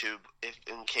afford to, if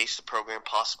in case the program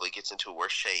possibly gets into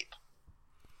worse shape?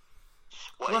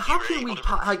 Well, how can we?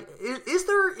 Is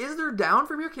there down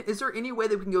from here? Is there any way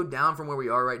that we can go down from where we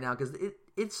are right now? Because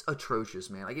it's atrocious,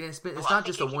 man. Like, it's not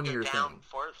just a 1 year thing.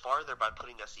 Farther by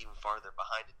putting us even farther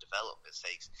behind in development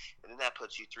stakes, and then that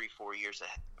puts you 3-4 years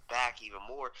back even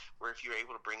more. Where if you're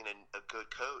able to bring in a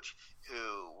good coach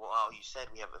who, while you said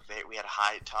we had a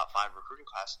high top 5 recruiting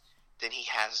class, then he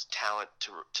has talent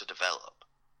to develop.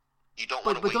 You don't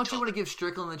want to but don't you want to give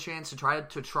Strickland the chance to try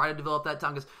to develop that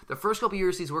time? Because the first couple of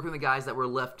years he's working with the guys that were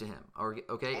left to him.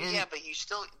 Okay. Yeah, but you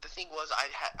still. The thing was, I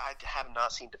have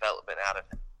not seen development out of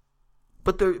him.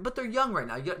 But they're young right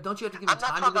now. Don't you have to give him time to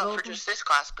develop? I'm not talking about for just this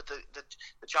class, but the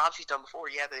jobs he's done before.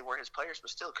 Yeah, they weren't his players, but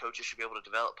still, coaches should be able to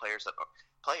develop players that are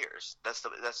players. That's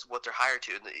what they're hired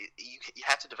to. And you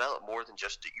have to develop more than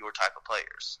just your type of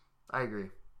players. I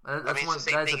agree. It's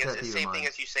the same thing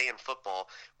as you say in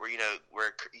football, where you get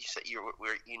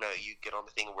on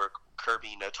the thing where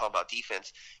Kirby, talking about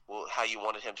defense. Well, how you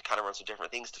wanted him to kind of run some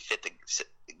different things to fit the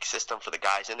system for the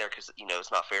guys in there, because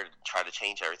it's not fair to try to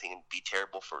change everything and be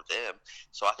terrible for them.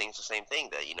 So I think it's the same thing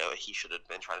that he should have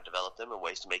been trying to develop them in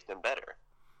ways to make them better.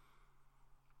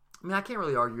 I mean, I can't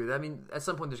really argue with that. I mean, at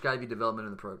some point there's got to be development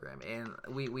in the program, and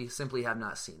we simply have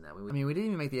not seen that. We didn't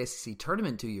even make the SEC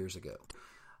tournament 2 years ago.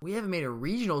 We haven't made a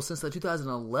regional since the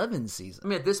 2011 season. I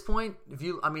mean, at this point,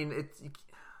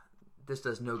 this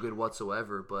does no good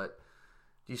whatsoever. But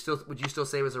would you still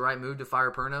say it was the right move to fire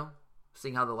Perno,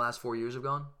 seeing how the last 4 years have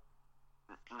gone?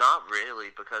 Not really,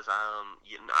 because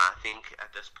I think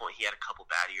at this point he had a couple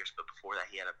bad years, but before that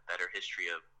he had a better history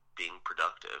of being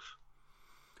productive.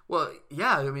 Well,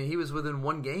 yeah, I mean, he was within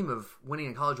one game of winning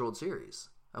a College World Series,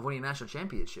 of winning a national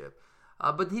championship.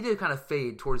 But he did kind of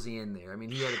fade towards the end there. I mean,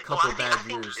 he had a couple of bad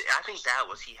years. I think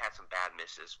he had some bad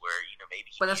misses where, maybe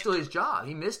he... But that's still his job.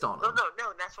 He missed on them. No,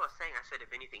 that's what I was saying. I said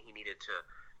if anything, he needed to,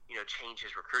 change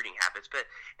his recruiting habits.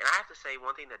 And I have to say,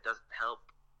 one thing that doesn't help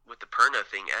with the Perno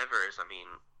thing ever is,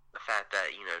 the fact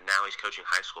that, now he's coaching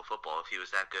high school football. If he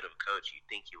was that good of a coach, you'd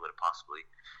think he would have possibly,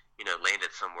 landed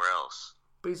somewhere else.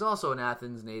 But he's also an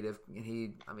Athens native, and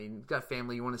he's got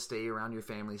family. You want to stay around your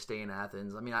family, stay in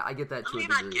Athens. I get that to a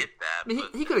degree. I get that.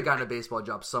 He could have gotten a baseball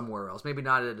job somewhere else. Maybe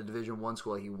not at a Division I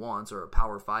school like he wants, or a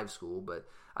Power 5 school. But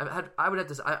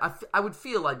I would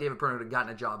feel like David Perno would have gotten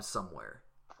a job somewhere.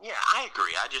 Yeah, I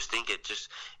agree. I just think it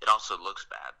also looks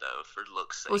bad though, for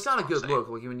looks sake. Well, it's not a good look.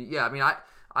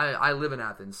 I live in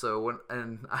Athens, so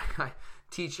I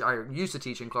used to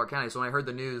teach in Clark County. So when I heard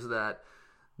the news that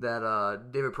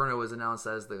David Perno was announced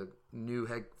as the new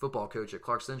head football coach at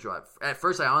Clark Central, at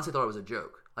first I honestly thought it was a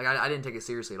joke. Like, I didn't take it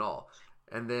seriously at all.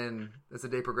 And then as the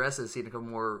day progresses, seeing a couple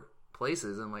more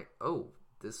places, and I'm like, oh,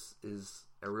 this is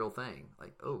a real thing.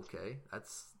 Like, oh, okay,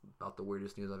 that's about the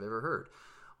weirdest news I've ever heard.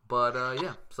 But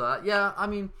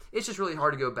it's just really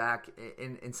hard to go back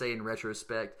and say in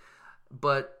retrospect.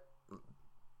 But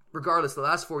regardless, the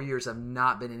last 4 years have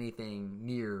not been anything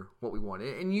near what we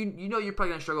wanted. And you're probably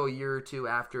going to struggle a year or two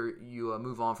after you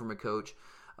move on from a coach.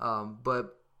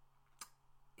 But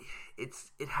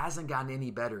it hasn't gotten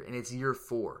any better, and it's year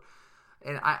 4.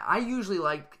 And I usually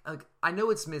I know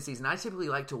it's midseason. I typically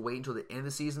like to wait until the end of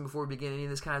the season before we begin any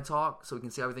of this kind of talk, so we can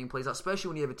see how everything plays out, especially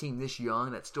when you have a team this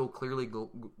young that's still clearly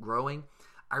growing.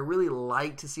 I really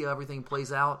like to see how everything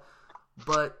plays out,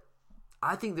 but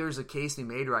I think there's a case to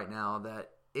be made right now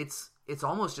that it's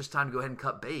almost just time to go ahead and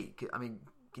cut bait. I mean,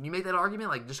 can you make that argument?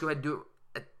 Like, just go ahead and do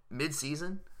it at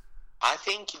mid-season? I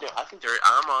think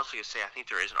I'm honestly going to say I think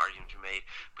there is an argument to be made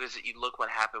because you look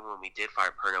what happened when we did fire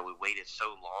Perno. We waited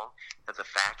so long that the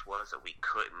fact was that we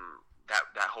couldn't.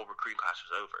 That whole recruiting class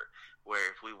was over. Where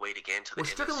if we wait again to the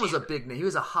end Strickland of the season, was a big name. He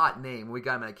was a hot name when we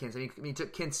got him at Kent State. I mean, he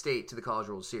took Kent State to the College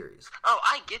World Series. Oh,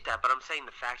 I get that, but I'm saying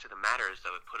the fact of the matter is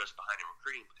though it put us behind in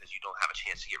recruiting because you don't have a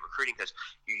chance to get recruiting because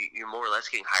you're more or less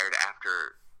getting hired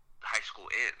after high school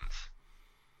ends.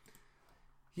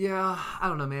 Yeah, I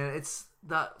don't know, man. It's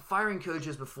the firing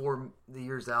coaches before the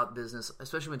year's out business,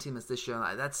 especially when a team is this young.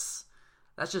 That's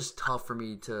just tough for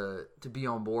me to be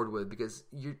on board with because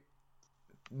you're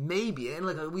maybe, and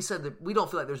like we said, that we don't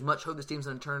feel like there's much hope this team's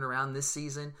going to turn around this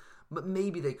season, but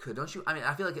maybe they could, don't you? I mean,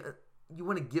 I feel like you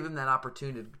want to give him that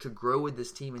opportunity to grow with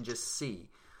this team and just see.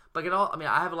 But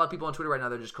I have a lot of people on Twitter right now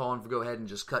that are just calling for go ahead and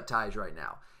just cut ties right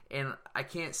now. And I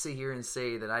can't sit here and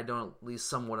say that I don't at least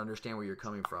somewhat understand where you're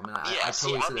coming from. And I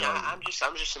totally see that.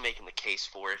 I'm just making the case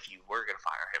for if you were going to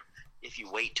fire him. If you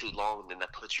wait too long, then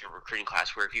that puts you in a recruiting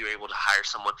class where if you're able to hire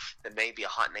someone that may be a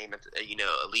hot name, at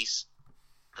least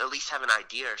have an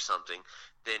idea or something,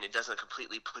 then it doesn't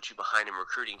completely put you behind in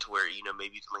recruiting to where,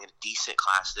 maybe you can land a decent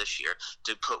class this year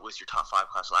to put with your top 5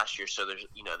 class last year. So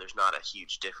there's not a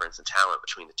huge difference in talent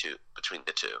between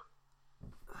the two.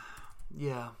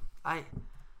 Yeah.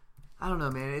 I don't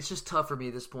know, man. It's just tough for me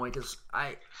at this point because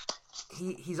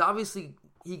he's obviously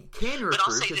he can recruit. But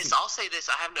I'll say this: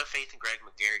 I have no faith in Greg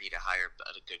McGarity to hire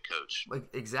a good coach. Like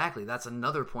exactly, that's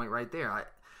another point right there.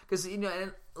 Because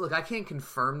and look, I can't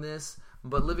confirm this,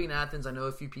 but living in Athens, I know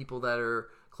a few people that are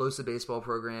close to the baseball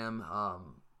program,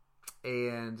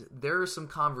 and there is some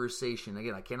conversation.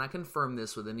 Again, I cannot confirm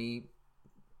this with any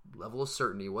level of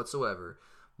certainty whatsoever,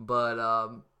 but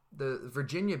the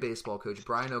Virginia baseball coach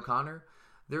Brian O'Connor.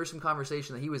 There was some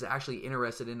conversation that he was actually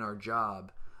interested in our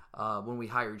job when we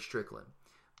hired Strickland.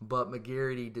 But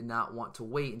McGarity did not want to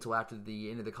wait until after the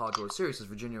end of the College World Series, because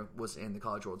Virginia was in the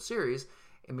College World Series,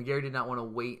 and McGarity did not want to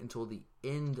wait until the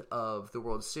end of the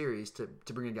World Series to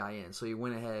bring a guy in. So he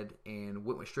went ahead and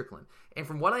went with Strickland. And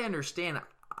from what I understand,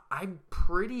 I'm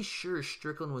pretty sure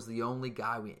Strickland was the only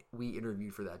guy we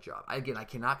interviewed for that job. Again, I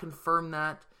cannot confirm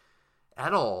that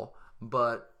at all,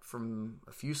 but from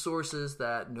a few sources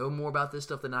that know more about this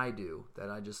stuff than I do, that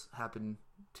I just happen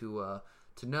to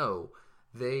know,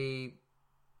 they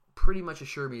pretty much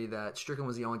assure me that Strickland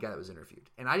was the only guy that was interviewed,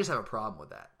 and I just have a problem with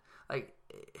that. Like,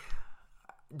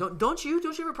 don't you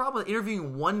have a problem with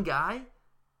interviewing one guy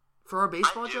for our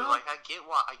baseball job? Like, I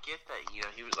get that.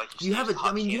 He was like you have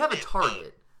a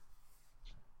target.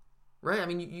 Right, I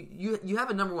mean, you have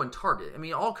a number one target. I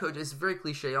mean, all coaches, it's very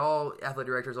cliche. All athletic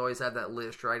directors always have that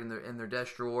list, right, in their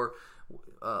desk drawer,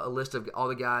 a list of all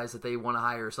the guys that they want to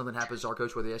hire. Something happens to our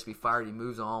coach, whether he has to be fired, he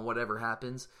moves on, whatever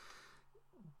happens.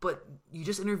 But you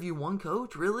just interview one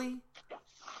coach, really?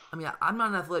 I mean, I'm not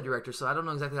an athletic director, so I don't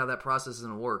know exactly how that process is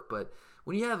going to work. But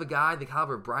when you have a guy the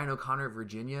caliber of Brian O'Connor of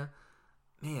Virginia,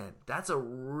 man, that's a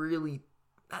really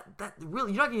that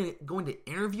really, you're not going to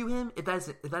interview him if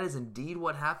that is indeed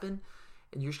what happened,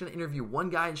 and you're just going to interview one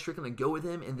guy in Strickland and go with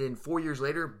him, and then 4 years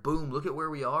later, boom, look at where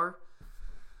we are.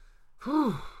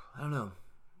 Whew, I don't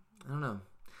know.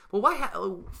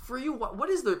 Well, for you, what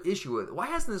is the issue with it? Why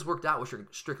hasn't this worked out with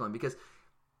Strickland? Because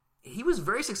he was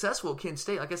very successful at Kent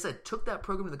State. Like I said, took that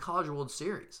program to the College World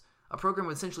Series, a program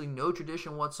with essentially no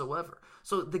tradition whatsoever.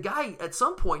 So the guy at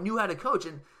some point knew how to coach,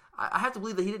 and I have to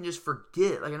believe that he didn't just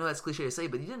forget. Like, I know that's cliche to say,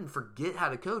 but he didn't forget how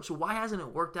to coach. So why hasn't it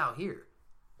worked out here?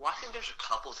 Well, I think there's a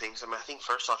couple things. I mean, I think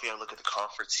first off, you got to look at the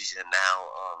conference he's in now.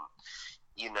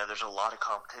 There's a lot of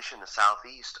competition in the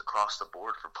Southeast across the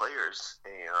board for players,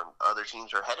 and other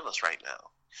teams are ahead of us right now.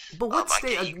 But what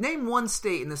state? Name one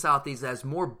state in the Southeast that has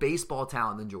more baseball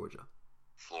talent than Georgia.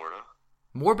 Florida.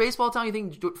 More baseball talent? You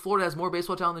think Florida has more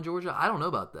baseball talent than Georgia? I don't know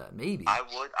about that. Maybe. I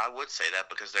would say that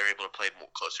because they're able to play more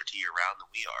closer to year-round than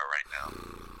we are right now.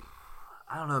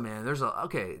 I don't know, man.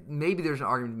 Maybe there's an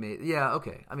argument to be made. Yeah,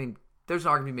 okay. I mean, there's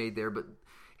an argument to be made there, but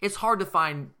it's hard to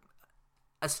find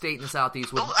a state in the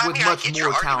Southeast with much more talent than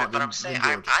Georgia.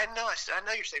 I know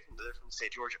you're saying from the state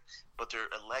of Georgia, but they're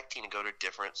electing to go to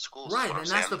different schools. Right, and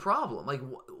that's the problem. Like,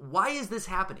 why is this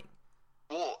happening?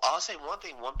 Well, I'll say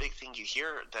one big thing you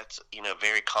hear that's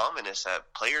very common is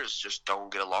that players just don't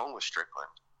get along with Strickland.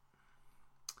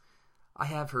 I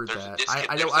have heard that.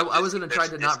 I was going to try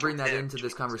to not bring that into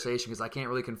this conversation because I can't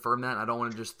really confirm that. I don't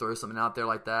want to just throw something out there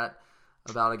like that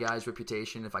about a guy's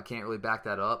reputation if I can't really back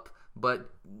that up. But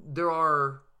there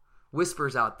are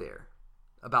whispers out there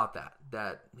about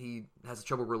that he has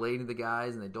trouble relating to the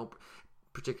guys and they don't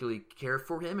particularly care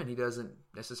for him, and he doesn't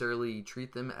necessarily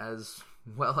treat them as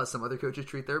well as some other coaches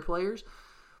treat their players.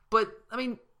 But, I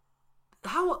mean,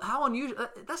 how unusual?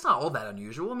 That's not all that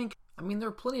unusual. I mean, there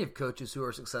are plenty of coaches who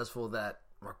are successful that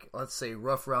are, let's say,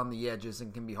 rough around the edges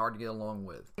and can be hard to get along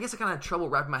with. I guess I kind of had trouble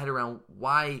wrapping my head around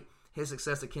why his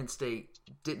success at Kent State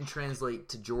didn't translate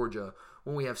to Georgia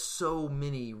when we have so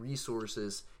many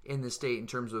resources in the state in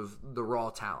terms of the raw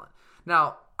talent.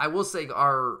 Now, I will say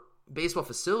our baseball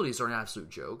facilities are an absolute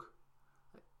joke.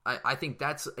 I think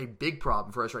that's a big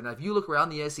problem for us right now. If you look around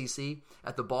the SEC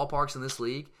at the ballparks in this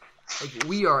league, like,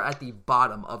 we are at the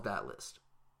bottom of that list.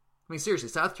 I mean, seriously,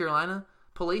 South Carolina,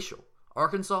 palatial.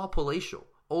 Arkansas, palatial.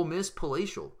 Ole Miss,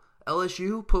 palatial.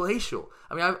 LSU, palatial.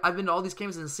 I mean, I've been to all these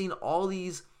campuses and seen all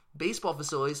these baseball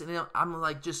facilities, and I'm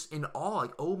like just in awe.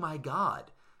 Like, oh my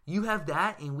God, you have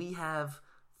that, and we have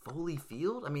Foley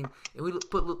Field. I mean, and we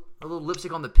put a little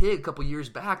lipstick on the pig a couple years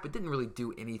back, but didn't really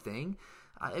do anything.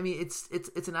 I mean,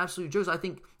 it's an absolute joke. So I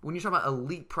think when you're talking about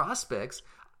elite prospects,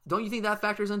 don't you think that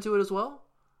factors into it as well?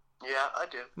 Yeah, I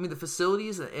do. I mean, the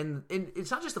facilities, and it's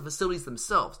not just the facilities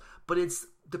themselves, but it's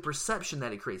the perception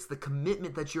that it creates, the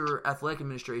commitment that your athletic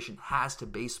administration has to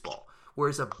baseball, where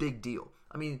it's a big deal.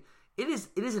 I mean, it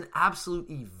is an absolute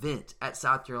event at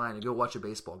South Carolina to go watch a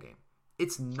baseball game.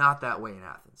 It's not that way in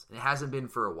Athens. It hasn't been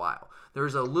for a while. There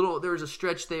was a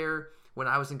stretch there when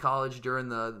I was in college during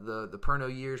the Perno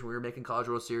years when we were making College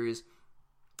World Series,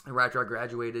 and right after I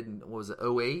graduated in,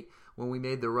 2008, when we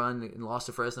made the run and lost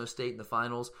to Fresno State in the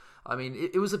finals. I mean,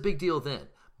 it was a big deal then,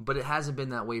 but it hasn't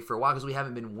been that way for a while because we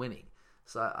haven't been winning.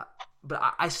 So,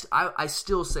 I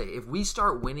still say if we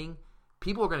start winning,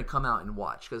 people are going to come out and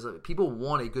watch because people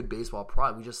want a good baseball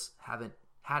product. We just haven't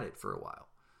had it for a while.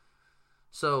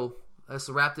 So let's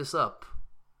wrap this up.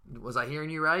 Was I hearing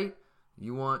you right?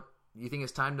 You think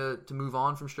it's time to move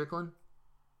on from Strickland?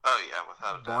 Oh yeah,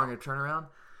 without a doubt. Barring a turnaround?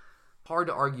 Hard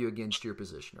to argue against your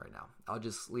position right now. I'll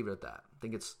just leave it at that. I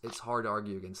think it's hard to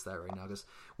argue against that right now because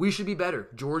we should be better.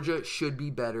 Georgia should be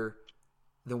better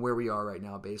than where we are right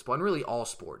now in baseball and really all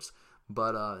sports.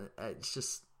 But it's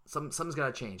just something's got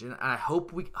to change, and I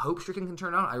hope Strickland can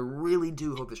turn it around. I really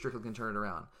do hope that Strickland can turn it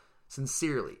around,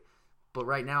 sincerely. But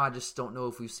right now, I just don't know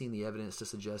if we've seen the evidence to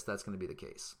suggest that's going to be the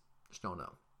case. Just don't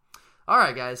know. All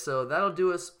right, guys. So that'll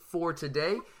do us for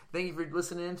today. Thank you for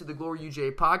listening to the Glory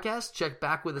UGA podcast. Check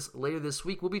back with us later this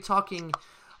week. We'll be talking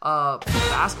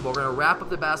basketball. We're going to wrap up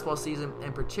the basketball season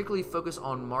and particularly focus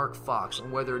on Mark Fox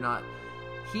and whether or not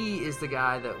he is the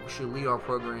guy that should lead our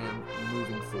program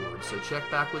moving forward. So check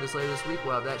back with us later this week.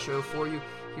 We'll have that show for you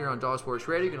here on Dog Sports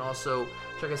Radio. You can also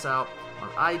check us out on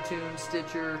iTunes,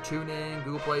 Stitcher, TuneIn,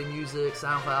 Google Play Music,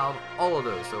 SoundCloud, all of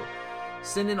those. So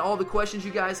send in all the questions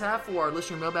you guys have for our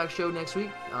listener mailbag show next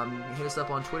week. You can hit us up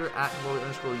on Twitter at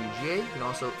 @Glory_UGA. You can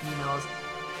also email us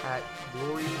at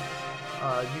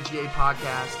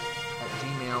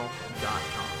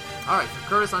gloryugapodcast@gmail.com. All right, for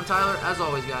Curtis, I'm Tyler. As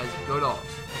always, guys, go Dogs.